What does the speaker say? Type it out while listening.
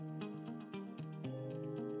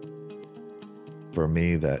For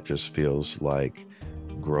me, that just feels like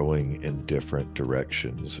growing in different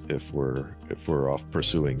directions if we're off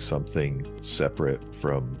pursuing something separate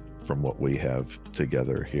from what we have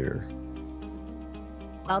together here.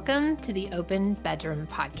 Welcome to the Open Bedroom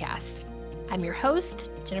Podcast. I'm your host,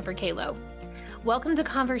 Jennifer Kalo. Welcome to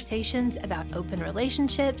conversations about open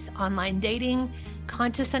relationships, online dating,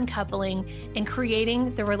 conscious uncoupling, and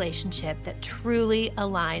creating the relationship that truly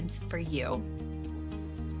aligns for you.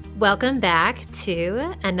 Welcome back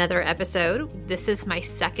to another episode. This is my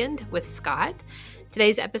second with Scott.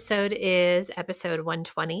 Today's episode is episode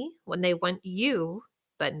 120, when they want you,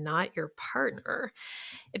 but not your partner.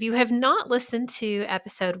 If you have not listened to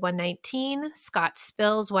episode 119, Scott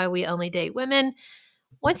spills why we only date women.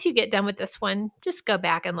 Once you get done with this one, just go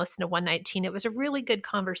back and listen to 119. It was a really good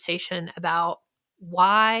conversation about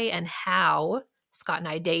why and how Scott and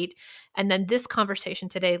I date. And then this conversation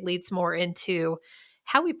today leads more into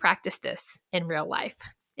how we practice this in real life.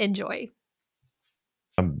 Enjoy.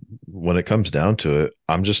 When it comes down to it,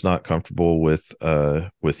 I'm just not comfortable with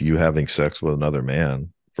you having sex with another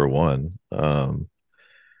man, for one.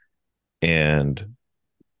 And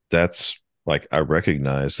that's like, I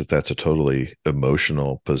recognize that that's a totally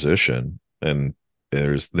emotional position, and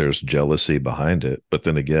there's jealousy behind it. But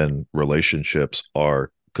then again, relationships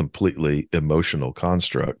are completely emotional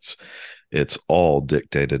constructs. It's all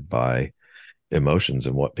dictated by emotions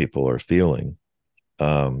and what people are feeling.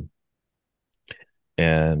 Um,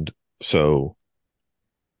 and so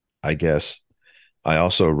I guess I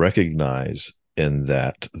also recognize in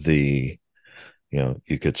that you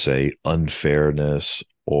could say unfairness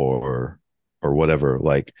or whatever.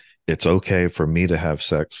 Like, it's okay for me to have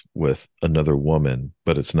sex with another woman,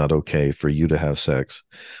 but it's not okay for you to have sex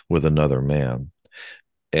with another man.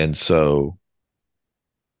 And so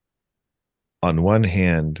on one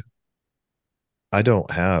hand, I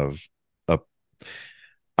don't have a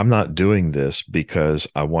I'm not doing this because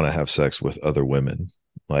I want to have sex with other women.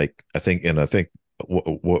 Like, I think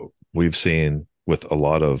what we've seen with a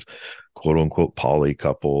lot of quote unquote poly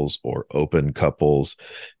couples or open couples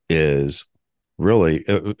is really,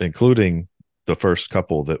 including the first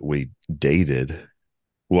couple that we dated,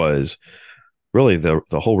 was really the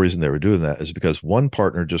whole reason they were doing that is because one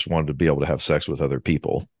partner just wanted to be able to have sex with other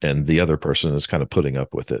people, and the other person is kind of putting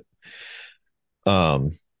up with it.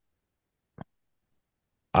 Um,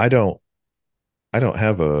 I don't I don't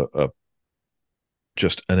have a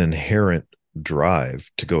just an inherent drive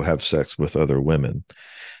to go have sex with other women.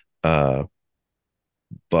 Uh,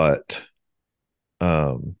 but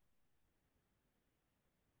um,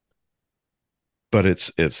 but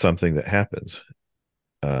it's something that happens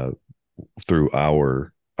uh, through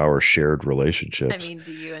our shared I relationships. mean,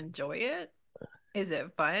 do you enjoy it? Is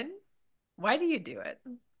it fun? Why do you do it?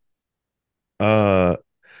 Uh,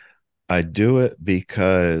 I do it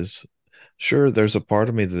because sure, there's a part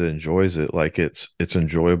of me that enjoys it. Like, it's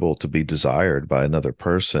enjoyable to be desired by another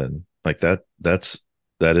person. Like that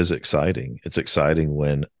is exciting. It's exciting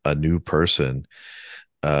when a new person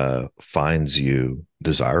finds you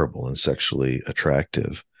desirable and sexually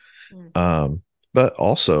attractive. Mhm. Um, but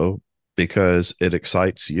also because it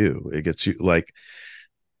excites you. It gets you like,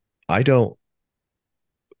 I don't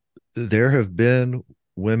there have been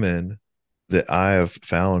women that I have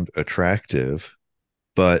found attractive,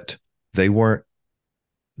 but they weren't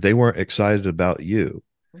they weren't excited about you.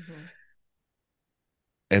 Mhm.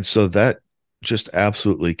 And so that just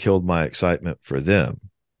absolutely killed my excitement for them.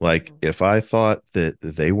 Like, Mhm. if I thought that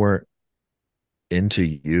they weren't into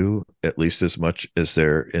you at least as much as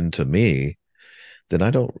they're into me, then I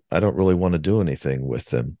don't really want to do anything with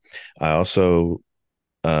them. I also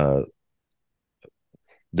uh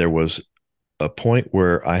there was a point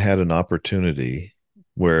where I had an opportunity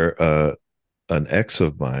where an ex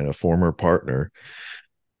of mine, a former partner,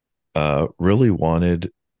 really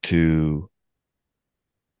to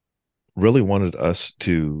wanted us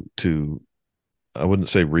to I wouldn't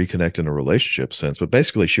say reconnect in a relationship sense, but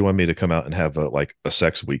basically she wanted me to come out and have a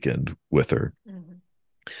sex weekend with her. Mhm.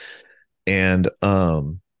 And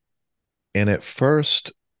at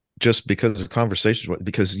first, just because of conversations,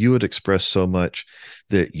 because you had expressed so much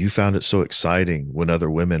that you found it so exciting when other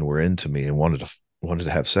women were into me and wanted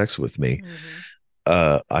to have sex with me,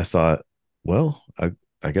 Mhm. I thought, well,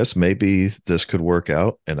 I guess maybe this could work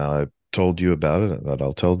out. And I told you about it. I thought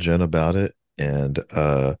I'll tell Jen about it. And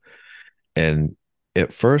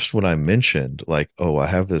at first, when I mentioned, like, oh, I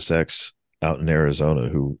have this ex out in Arizona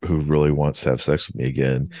who really wants to have sex with me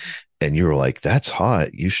again, Mhm. and you were like, that's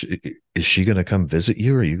hot. You should. Is she going to come visit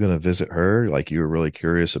you? Or are you going to visit her? Like, you were really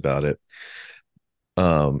curious about it.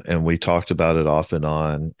 And we talked about it off and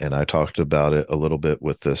on, and I talked about it a little bit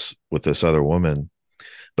with this other woman.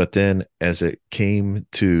 But then as it came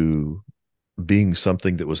to being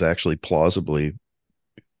something that was actually plausibly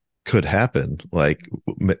could happen, like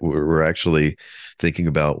we're actually thinking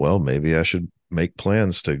about, well, maybe I should make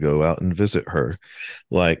plans to go out and visit her.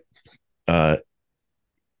 Like, uh,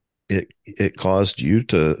 it caused you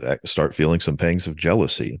to start feeling some pangs of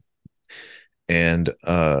jealousy. And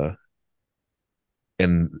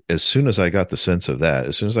as soon as I got the sense of that,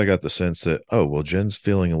 as soon as I got the sense that, oh, well, Jen's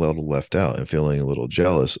feeling a little left out and feeling a little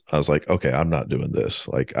jealous, I was like, okay, I'm not doing this.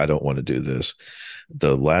 Like, I don't want to do this.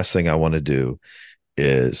 The last thing I want to do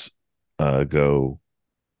is go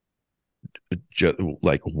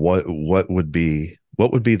like what would be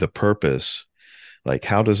the purpose? Like,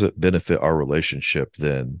 how does it benefit our relationship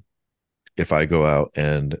then if I go out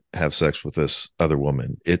and have sex with this other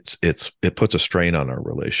woman? It puts a strain on our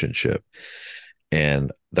relationship.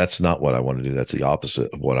 And that's not what I want to do. That's the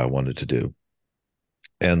opposite of what I wanted to do.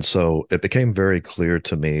 And so it became very clear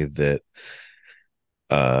to me that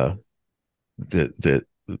uh that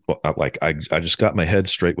like I just got my head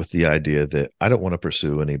straight with the idea that I don't want to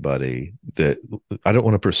pursue anybody that I don't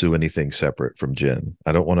want to pursue anything separate from Jen.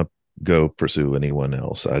 I don't want to go pursue anyone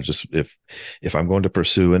else. I just if I'm going to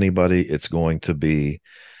pursue anybody, it's going to be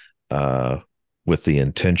uh with the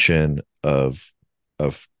intention of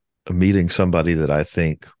meeting somebody that I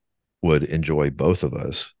think would enjoy both of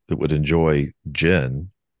us, that would enjoy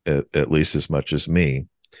Jen at least as much as me,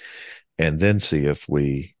 and then see if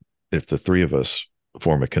the three of us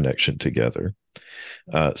form a connection together.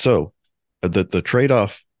 So the trade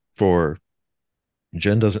off for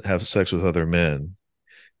Jen doesn't have sex with other men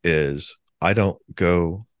is I don't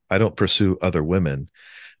pursue other women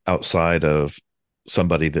outside of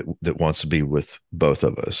somebody that wants to be with both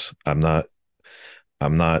of us. I'm not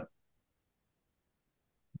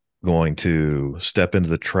going to step into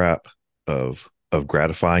the trap of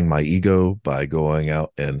gratifying my ego by going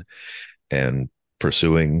out and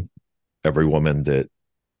pursuing every woman that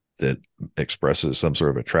expresses some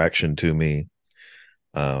sort of attraction to me.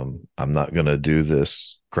 I'm not going to do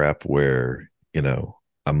this crap where,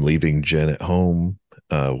 I'm leaving Jen at home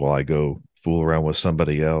while I go fool around with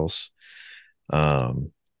somebody else.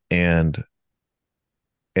 Um, and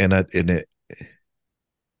and it,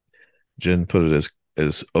 Jen put it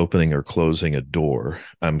as opening or closing a door.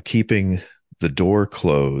 I'm keeping the door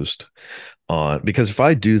closed on because if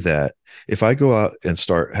I do that, if I go out and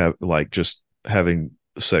start have like just having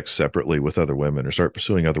sex separately with other women or start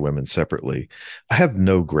pursuing other women separately, I have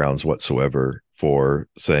no grounds whatsoever for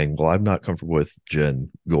saying, well, I'm not comfortable with Jen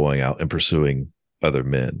going out and pursuing other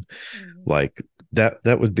men. Mm-hmm. Like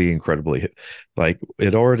that would be incredibly like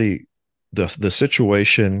it already the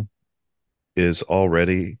situation is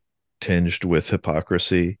already tinged with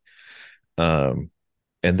hypocrisy. Um,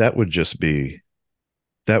 and that would just be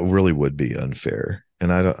that really would be unfair.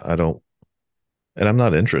 And I don't and I'm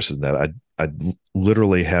not interested in that. I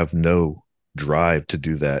literally have no drive to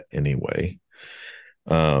do that anyway.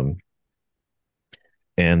 Um,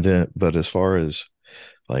 and then, but as far as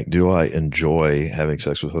like, do I enjoy having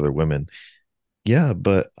sex with other women? Yeah,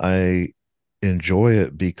 but I enjoy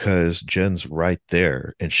it because Jen's right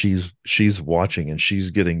there and she's watching and she's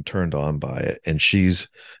getting turned on by it and she's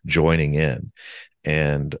joining in.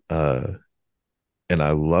 And and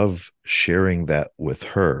I love sharing that with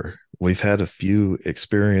her. We've had a few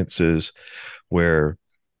experiences where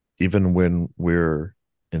even when we're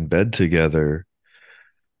in bed together,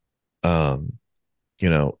 um,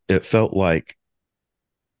 it felt like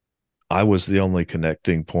I was the only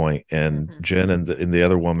connecting point, and Mm-hmm. Jen and the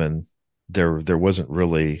other woman, there wasn't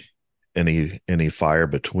really any fire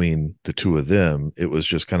between the two of them. It was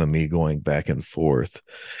just kind of me going back and forth,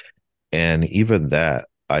 and even that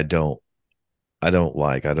I don't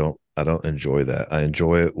enjoy that. I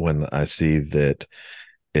enjoy it when I see that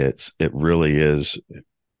it really is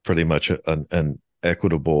pretty much an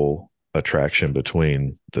equitable attraction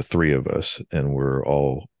between the three of us, and we're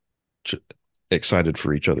all excited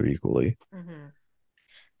for each other equally. Mm-hmm.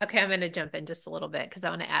 Okay, I'm going to jump in just a little bit because I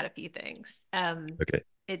want to add a few things. Okay.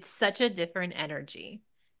 It's such a different energy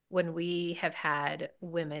when we have had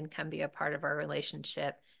women come be a part of our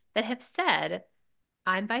relationship that have said,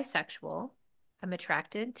 I'm bisexual. I'm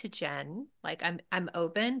attracted to Jen. Like I'm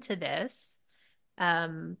open to this.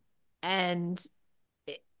 Um, and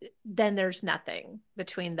it, then there's nothing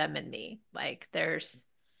between them and me. Like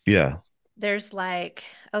Yeah. there's like,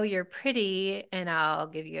 oh, you're pretty and I'll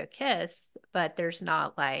give you a kiss, but there's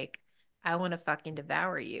not like, I want to fucking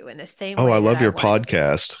devour you in the same Oh, I way that love your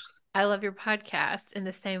podcast. I love your podcast in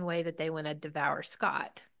the same way that they want to devour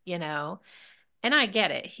Scott, you know? And I get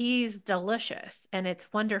it. He's delicious and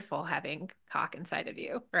it's wonderful having cock inside of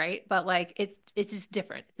you, right? But like it's just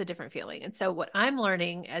different. It's a different feeling. And so what I'm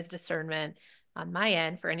learning as discernment on my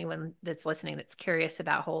end for anyone that's listening that's curious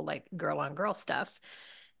about whole like girl on girl stuff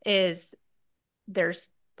is there's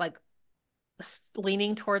like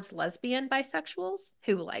leaning towards lesbian bisexuals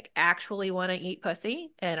who like actually want to eat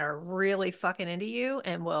pussy and are really fucking into you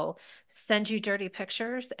and will send you dirty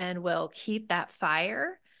pictures and will keep that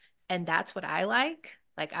fire. And that's what I like.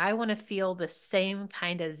 Like, I want to feel the same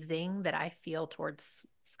kind of zing that I feel towards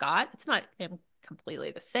Scott. It's not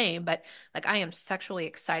completely the same, but like, I am sexually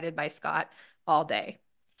excited by Scott all day.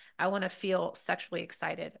 I want to feel sexually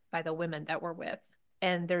excited by the women that we're with.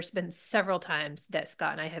 And there's been several times that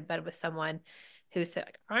Scott and I have been with someone who said,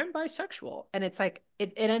 like, I'm bisexual. And it's like,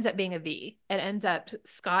 it ends up being a V. It ends up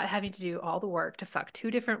Scott having to do all the work to fuck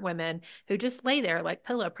two different women who just lay there like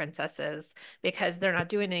pillow princesses because they're not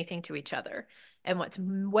doing anything to each other. And what's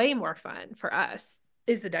way more fun for us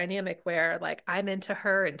is the dynamic where like I'm into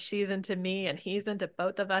her and she's into me and he's into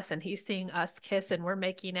both of us and he's seeing us kiss and we're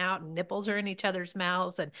making out and nipples are in each other's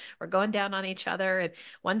mouths and we're going down on each other and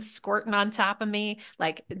one's squirting on top of me.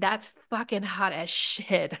 Like that's fucking hot as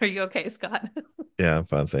shit. Are you okay, Scott? Yeah, I'm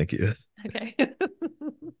fine. Thank you. Okay.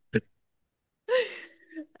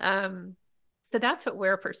 Um, so that's what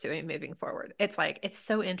we're pursuing moving forward. It's like, it's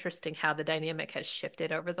so interesting how the dynamic has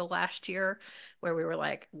shifted over the last year, where we were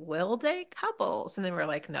like, we'll date couples. And then we're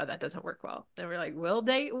like, no, that doesn't work well. Then we're like, we'll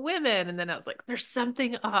date women. And then I was like, there's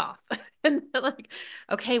something off. And they're like,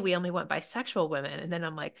 okay, we only want bisexual women. And then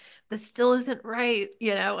I'm like, this still isn't right.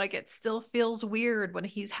 You know, like it still feels weird when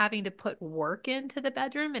he's having to put work into the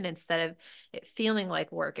bedroom. And instead of it feeling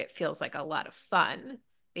like work, it feels like a lot of fun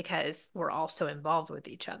because we're all so involved with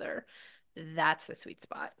each other. That's the sweet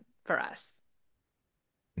spot for us.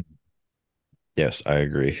 Yes, I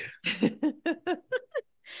agree.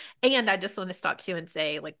 And I just want to stop too and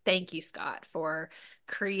say, like, thank you, Scott, for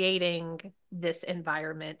creating this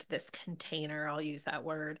environment, this container, I'll use that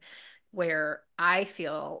word, where I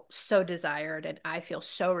feel so desired and I feel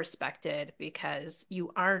so respected because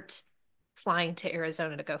you aren't flying to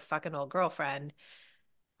Arizona to go fuck an old girlfriend.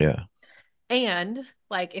 Yeah. And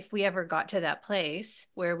like, if we ever got to that place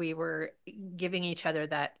where we were giving each other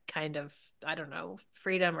that kind of, I don't know,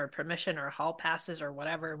 freedom or permission or hall passes or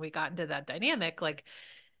whatever, and we got into that dynamic, like,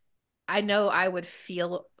 I know I would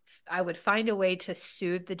find a way to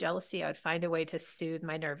soothe the jealousy. I would find a way to soothe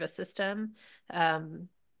my nervous system. Um,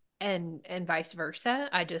 and vice versa.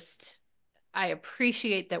 I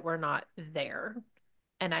appreciate that we're not there.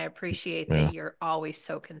 And I appreciate that Yeah. you're always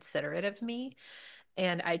so considerate of me.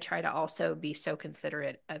 And I try to also be so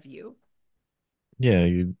considerate of you. Yeah,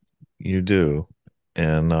 you do.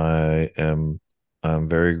 And I'm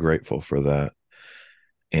very grateful for that.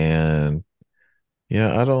 And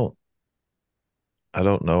yeah, I don't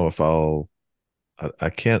know if I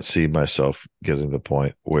can't see myself getting to the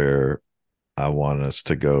point where I want us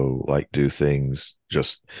to go like do things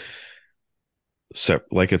just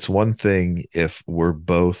like it's one thing if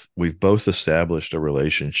we've both established a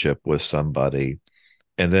relationship with somebody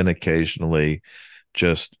and then occasionally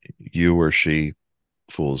just you or she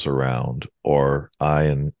fools around or I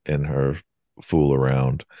and her fool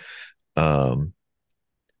around. Um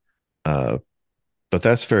uh but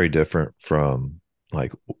that's very different from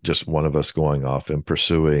like just one of us going off and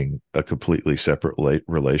pursuing a completely separate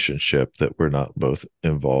relationship that we're not both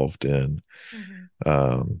involved in. Mm-hmm.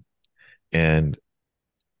 Um and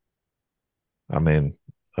I mean,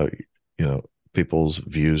 you know, people's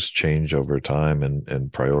views change over time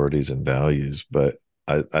and priorities and values, but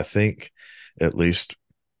I think at least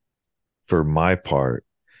for my part,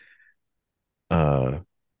 uh,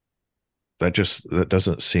 that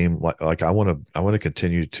doesn't seem like I want to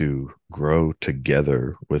continue to grow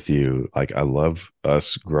together with you. Like I love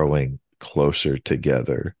us growing closer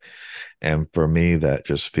together. And for me, that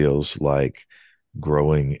just feels like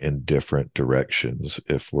growing in different directions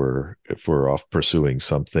if we're off pursuing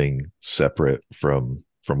something separate from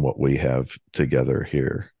what we have together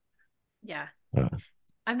here. Yeah. Uh,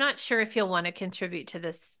 I'm not sure if you'll want to contribute to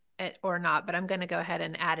this or not, but I'm going to go ahead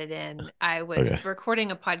and add it in. I was okay.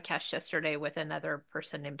 recording a podcast yesterday with another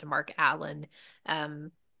person named Mark Allen,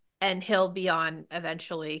 um, and he'll be on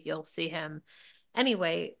eventually. You'll see him.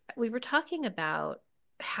 Anyway, we were talking about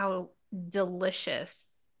how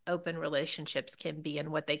delicious open relationships can be and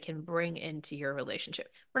what they can bring into your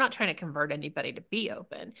relationship. We're not trying to convert anybody to be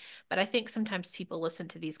open, but I think sometimes people listen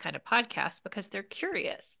to these kind of podcasts because they're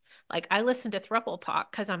curious. Like I listen to throuple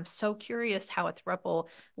talk because I'm so curious how a throuple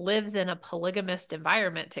lives in a polygamous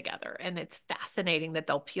environment together. And it's fascinating that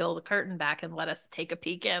they'll peel the curtain back and let us take a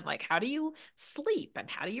peek in. Like, how do you sleep and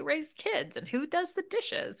how do you raise kids and who does the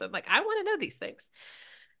dishes? And like, I want to know these things.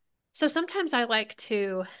 So sometimes I like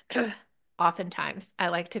to, oftentimes, I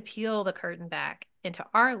like to peel the curtain back into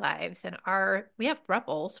our lives and we have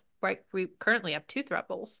thruples, right? We currently have two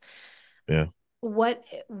thruples. Yeah. What,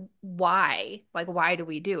 why do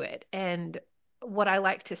we do it? And what I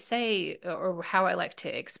like to say or how I like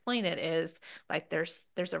to explain it is like there's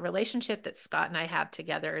a relationship that Scott and I have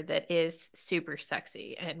together that is super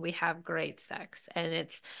sexy and we have great sex and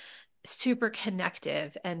it's super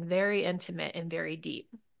connective and very intimate and very deep.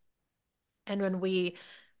 And when we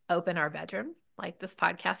open our bedroom, like this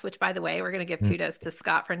podcast, which by the way, we're going to give Mm. kudos to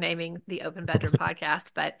Scott for naming the Open Bedroom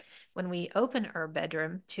podcast. But when we open our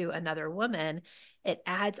bedroom to another woman, it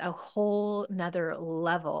adds a whole nother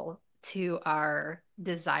level to our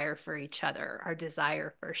desire for each other, our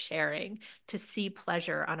desire for sharing, to see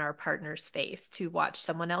pleasure on our partner's face, to watch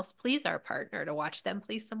someone else please our partner, to watch them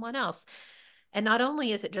please someone else. And not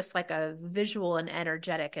only is it just like a visual and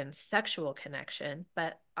energetic and sexual connection,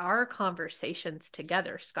 but our conversations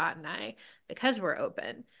together, Scott and I, because we're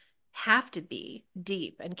open, have to be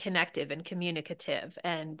deep and connective and communicative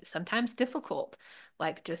and sometimes difficult.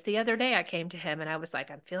 Like just the other day, I came to him and I was like,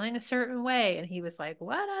 I'm feeling a certain way. And he was like,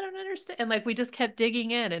 what? I don't understand. And like we just kept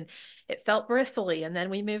digging in and it felt bristly. And then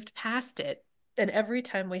we moved past it. And every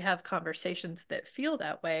time we have conversations that feel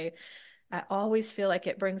that way, I always feel like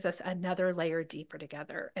it brings us another layer deeper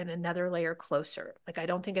together and another layer closer. Like, I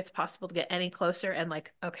don't think it's possible to get any closer. And,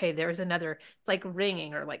 like, okay, there's another, it's like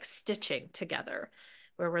ringing or like stitching together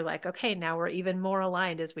where we're like, okay, now we're even more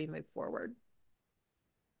aligned as we move forward.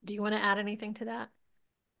 Do you want to add anything to that?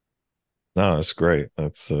 No, that's great.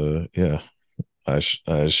 That's yeah. I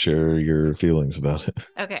share your feelings about it.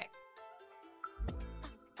 Okay.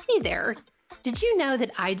 Hey there. Did you know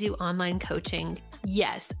that I do online coaching?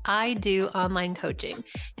 Yes, I do online coaching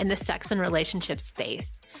in the sex and relationship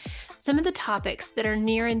space. Some of the topics that are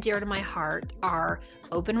near and dear to my heart are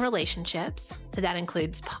open relationships. So that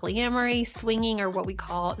includes polyamory, swinging, or what we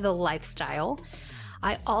call the lifestyle.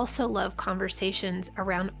 I also love conversations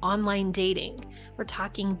around online dating. We're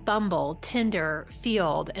talking Bumble, Tinder,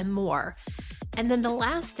 Field, and more. And then the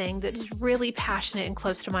last thing that is really passionate and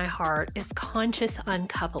close to my heart is conscious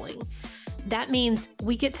uncoupling. That means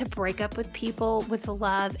we get to break up with people with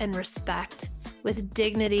love and respect, with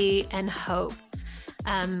dignity and hope.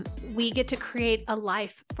 We get to create a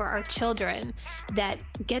life for our children that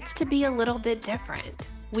gets to be a little bit different.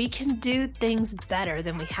 We can do things better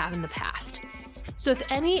than we have in the past. So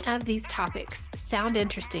if any of these topics sound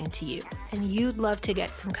interesting to you and you'd love to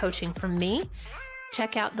get some coaching from me,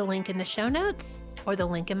 check out the link in the show notes or the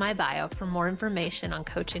link in my bio for more information on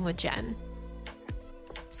coaching with Jen.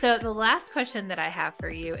 So the last question that I have for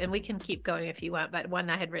you, and we can keep going if you want, but one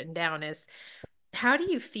I had written down is, how do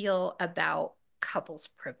you feel about couples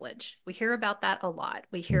privilege? We hear about that a lot.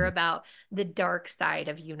 We hear Mm. about the dark side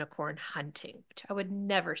of unicorn hunting, which I would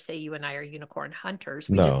never say you and I are unicorn hunters.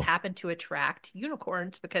 We just No. happen to attract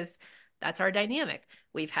unicorns because that's our dynamic.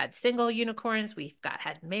 We've had single unicorns.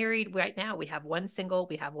 Had married. Right now, we have one single.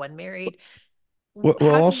 We have one married. Well, How do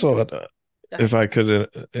you? also, Go if ahead. I could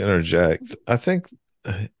interject, I think,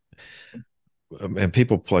 and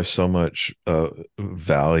people place so much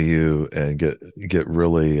value and get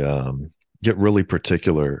really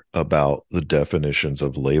particular about the definitions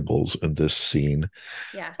of labels in this scene.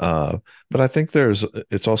 Yeah. Uh, but I think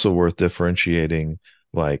it's also worth differentiating,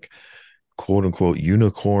 like, quote unquote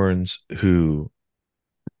unicorns who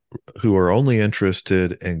are only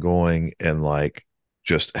interested in going and like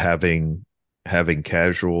just having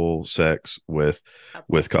casual sex with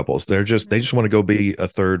Couples. couples. They Mhm. just want to go be a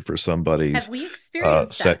third for Have somebody's we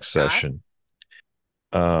experienced that, sex Scott? session.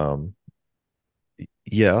 Um,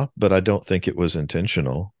 yeah, but I don't think it was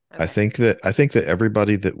intentional. Okay. I think that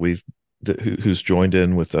everybody who's joined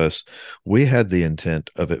in with us, we had the intent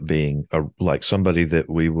of it being like somebody that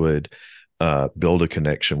we would build a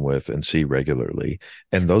connection with and see regularly.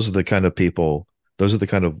 Yeah. And those are the kind of people, those are the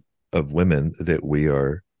kind of women that we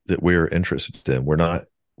are interested in. We're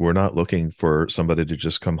not looking for somebody to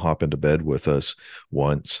just come hop into bed with us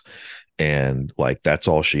once and like that's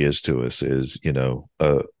all she is to us is, you know,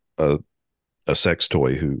 a a sex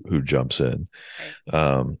toy who jumps in.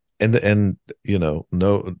 Right. And you know,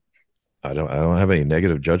 no, I don't have any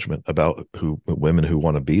negative judgment about who women who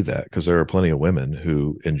want to be that, because there are plenty of women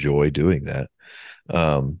who enjoy doing that.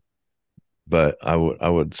 Um, but I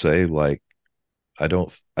would say, like, I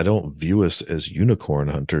don't view us as unicorn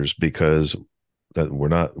hunters, because that we're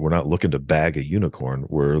not looking to bag a unicorn.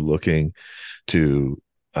 We're looking to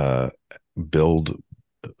uh, build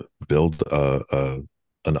build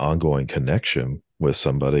an ongoing connection with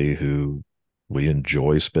somebody who we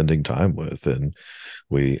enjoy spending time with, and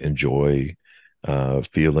we enjoy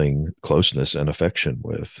feeling closeness and affection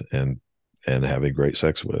with, and having great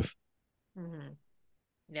sex with. Mhm.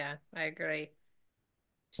 Yeah, I agree.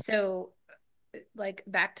 So, like,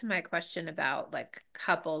 back to my question about like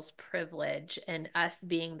couples privilege and us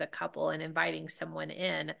being the couple and inviting someone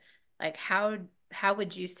in, like how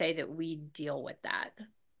would you say that we deal with that?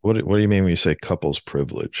 What do you mean when you say couples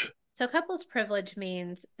privilege? So, couples privilege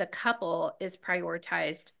means the couple is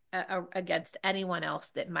prioritized against anyone else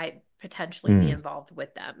that might potentially be Mm, involved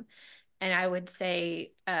with them. And I would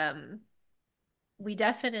say we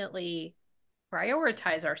definitely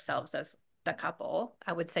prioritize ourselves as the couple.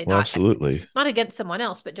 I would say well, not absolutely. not against someone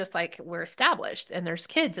else, but just like we're established and there's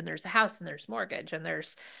kids and there's a house and there's mortgage and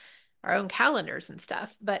there's our own calendars and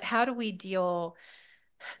stuff. But how do we deal?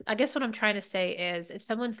 I guess what I'm trying to say is if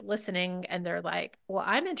someone's listening and they're like, well,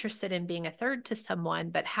 I'm interested in being a third to someone,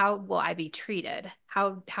 but how will I be treated?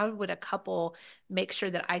 How would a couple make sure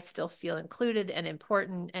that I still feel included and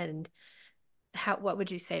important? And how what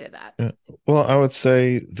would you say to that? Yeah. Well, I would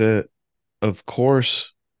say that, of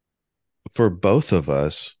course, for both of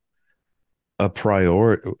us, a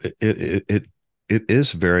priority, it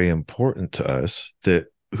is very important to us that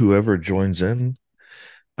whoever joins in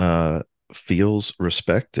uh, feels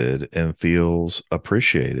respected and feels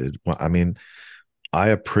appreciated. Well, I mean, I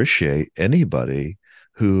appreciate anybody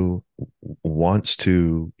who wants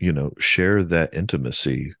to, share that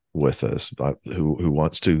intimacy with us, who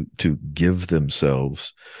wants to give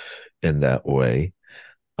themselves in that way.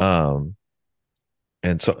 Um,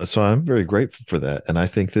 and so I'm very grateful for that, and I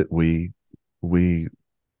think that we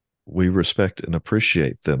we respect and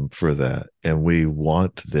appreciate them for that, and we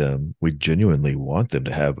genuinely want them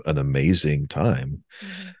to have an amazing time.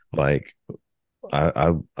 Mm-hmm. Like, I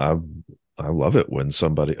I I I love it when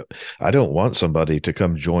somebody, I don't want somebody to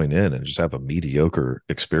come join in and just have a mediocre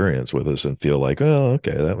experience with us and feel like, oh,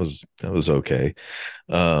 okay, that was okay.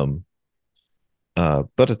 Um,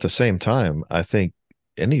 but at the same time, I think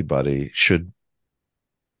anybody should.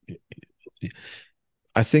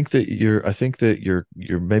 I think that you're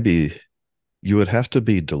maybe, you would have to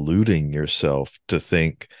be deluding yourself to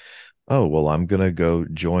think, oh, well, I'm going to go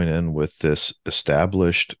join in with this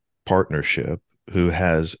established partnership who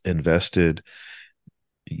has invested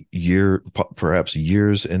perhaps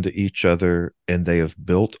years into each other, and they have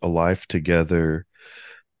built a life together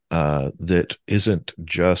that isn't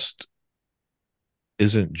just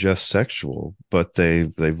sexual, but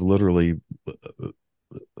they've literally,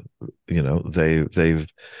 they've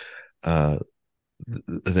uh,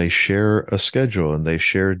 they share a schedule, and they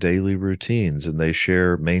share daily routines, and they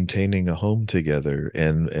share maintaining a home together,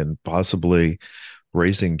 and possibly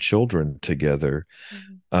raising children together.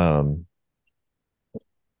 Mm-hmm. Um,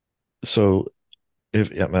 so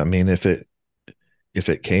if I mean if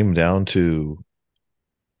it came down to,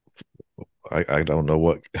 I don't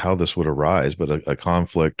know how this would arise, but a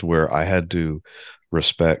conflict where I had to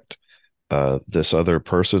respect this other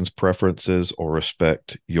person's preferences or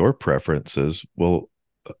respect your preferences, well,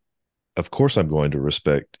 of course I'm going to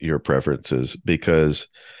respect your preferences, because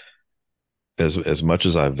as much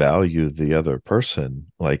as I value the other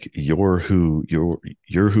person, like, you're who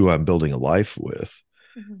I'm building a life with.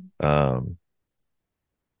 Mm-hmm. Um,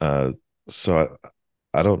 uh, so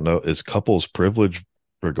I don't know. Is couples privilege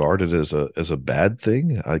regarded as a bad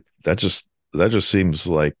thing? That just seems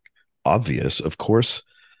like obvious. Of course,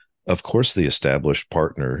 the established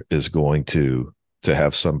partner is going to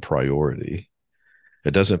have some priority.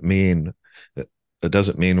 It doesn't mean that it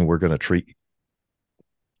doesn't mean we're going to treat.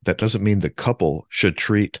 That doesn't mean the couple should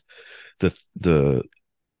treat the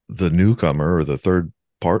the newcomer or the third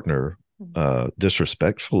partner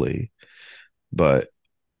disrespectfully. But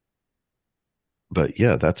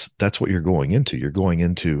yeah, that's what you're going into. You're going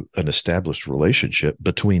into an established relationship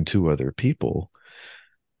between two other people.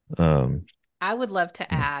 Um, I would love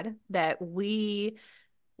to add that we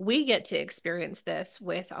get to experience this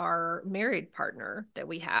with our married partner that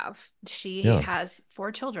we have. She yeah, has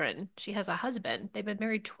four children. She has a husband. They've been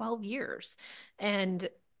married 12 years. And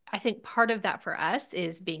I think part of that for us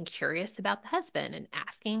is being curious about the husband and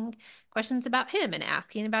asking questions about him and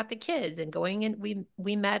asking about the kids and going in.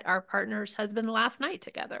 We met our partner's husband last night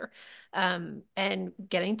together, and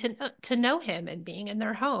getting to know him and being in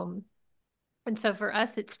their home. And so for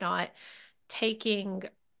us, it's not taking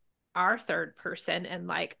our third person and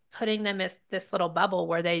like putting them as this little bubble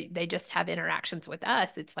where they just have interactions with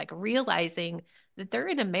us. It's like realizing that they're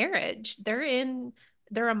in a marriage.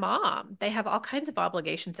 They're a mom. They have all kinds of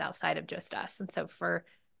obligations outside of just us. And so for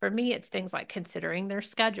me, it's things like considering their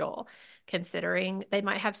schedule, considering they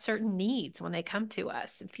might have certain needs when they come to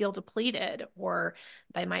us and feel depleted, or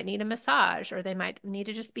they might need a massage, or they might need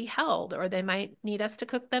to just be held, or they might need us to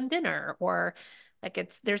cook them dinner, or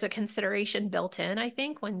like there's a consideration built in, I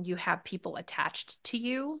think, when you have people attached to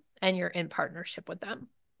you and you're in partnership with them.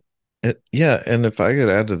 Yeah, and if I could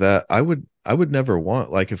add to that, I would never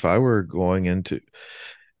want, like, if I were going into,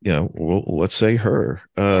 well, let's say her,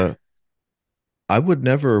 Yeah. I would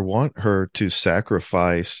never want her to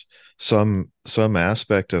sacrifice some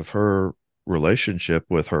aspect of her relationship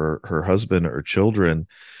with her husband or children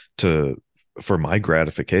to for my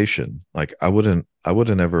gratification. Like, I wouldn't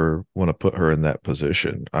ever want to put her in that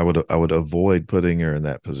position. I would avoid putting her in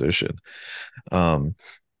that position.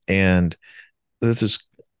 And this is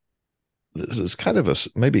this is kind of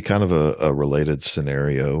maybe kind of a related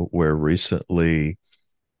scenario where recently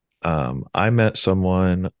I met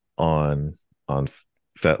someone on on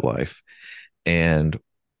FetLife, and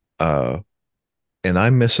uh and I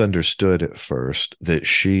misunderstood at first that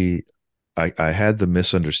I had the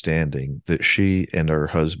misunderstanding that she and her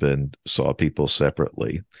husband saw people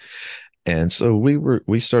separately. And so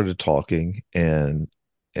we started talking and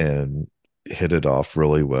hit it off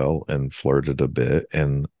really well and flirted a bit.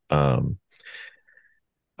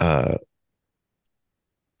 Uh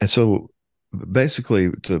and so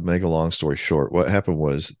basically, to make a long story short, what happened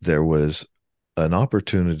was there was an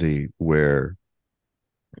opportunity where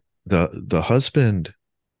the husband,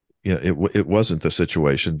 it wasn't the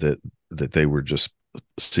situation that they were just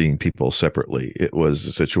seeing people separately. It was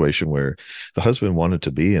a situation where the husband wanted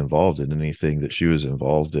to be involved in anything that she was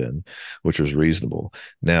involved in, which was reasonable.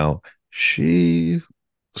 Now, she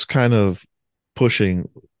was kind of pushing,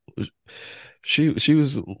 she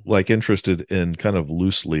was like interested in kind of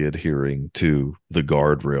loosely adhering to the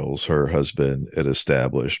guardrails her husband had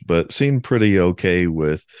established, but seemed pretty okay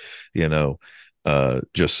with, you know,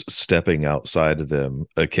 just stepping outside of them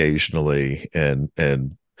occasionally, and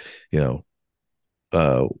you know,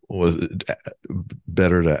 was it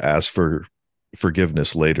better to ask for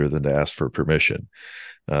forgiveness later than to ask for permission,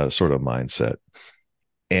 sort of mindset.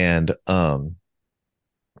 And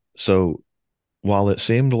so while it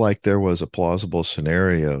seemed like there was a plausible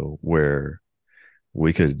scenario where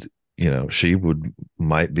we could, she would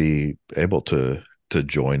might be able to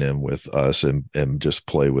join in with us and just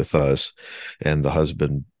play with us, and the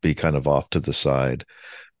husband be kind of off to the side.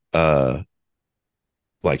 Uh,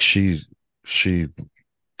 like she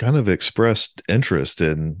kind of expressed interest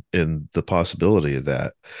in the possibility of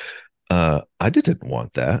that. I didn't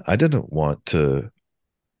want that. I didn't want to.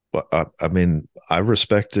 I mean, I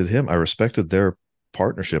respected him. I respected their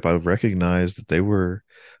partnership. I recognized that they were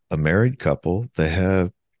a married couple. They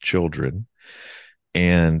have children.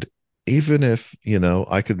 And even if,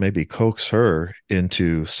 I could maybe coax her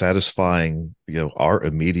into satisfying, our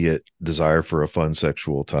immediate desire for a fun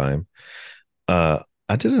sexual time, uh,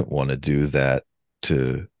 I didn't want to do that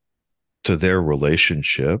to their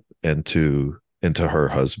relationship and to her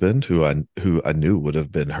husband, who I knew would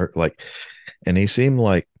have been hurt. Like, and he seemed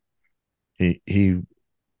like he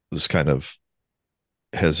was kind of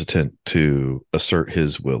hesitant to assert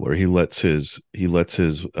his will, or he lets his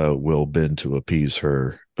will bend to appease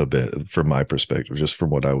her a bit, from my perspective, just from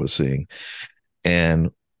what I was seeing. And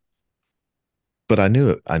but I knew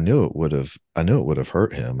it would have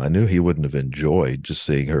hurt him. I knew he wouldn't have enjoyed just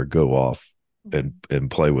seeing her go off and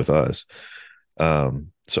play with us. So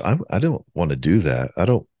I don't want to do that. I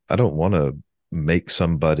don't want to make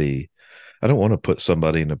somebody I don't want to put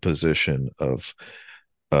somebody in a position of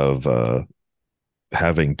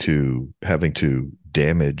having to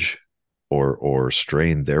damage or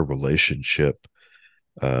strain their relationship,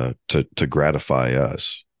 to gratify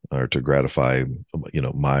us, or to gratify,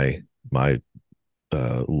 my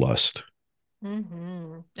lust.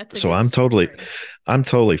 That's a So good story. I'm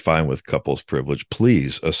totally fine with couples privilege.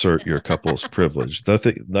 Please assert your couples privilege.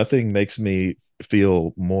 Nothing makes me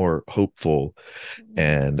feel more hopeful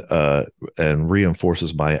and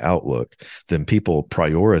reinforces my outlook than people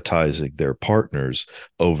prioritizing their partners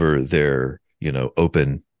over their,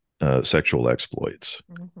 open, sexual exploits.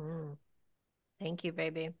 Mhm. Thank you,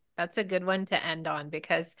 baby. That's a good one to end on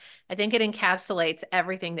because I think it encapsulates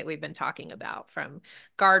everything that we've been talking about, from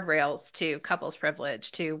guardrails to couples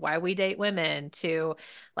privilege to why we date women to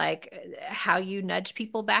like how you nudge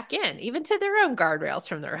people back in, even to their own guardrails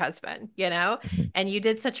from their husband, you know? Mhm. And you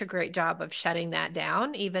did such a great job of shutting that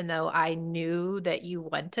down, even though I knew that you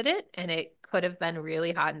wanted it and it could have been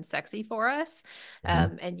really hot and sexy for us.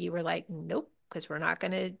 Mhm. And you were like, nope, because we're not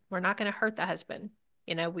gonna hurt the husband.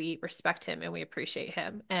 We respect him and we appreciate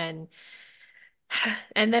him. And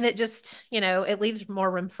then it just, it leaves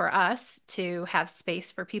more room for us to have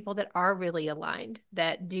space for people that are really aligned,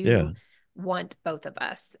 that Yeah. do want both of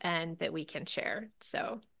us and that we can share.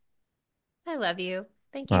 So I love you.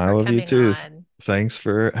 Thank you I for love you coming too. on. Thanks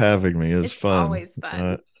for having me. It was It's fun. always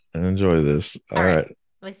fun. I enjoy this. All All right. right.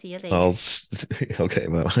 We'll see you I'll, later. okay,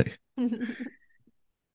 bye.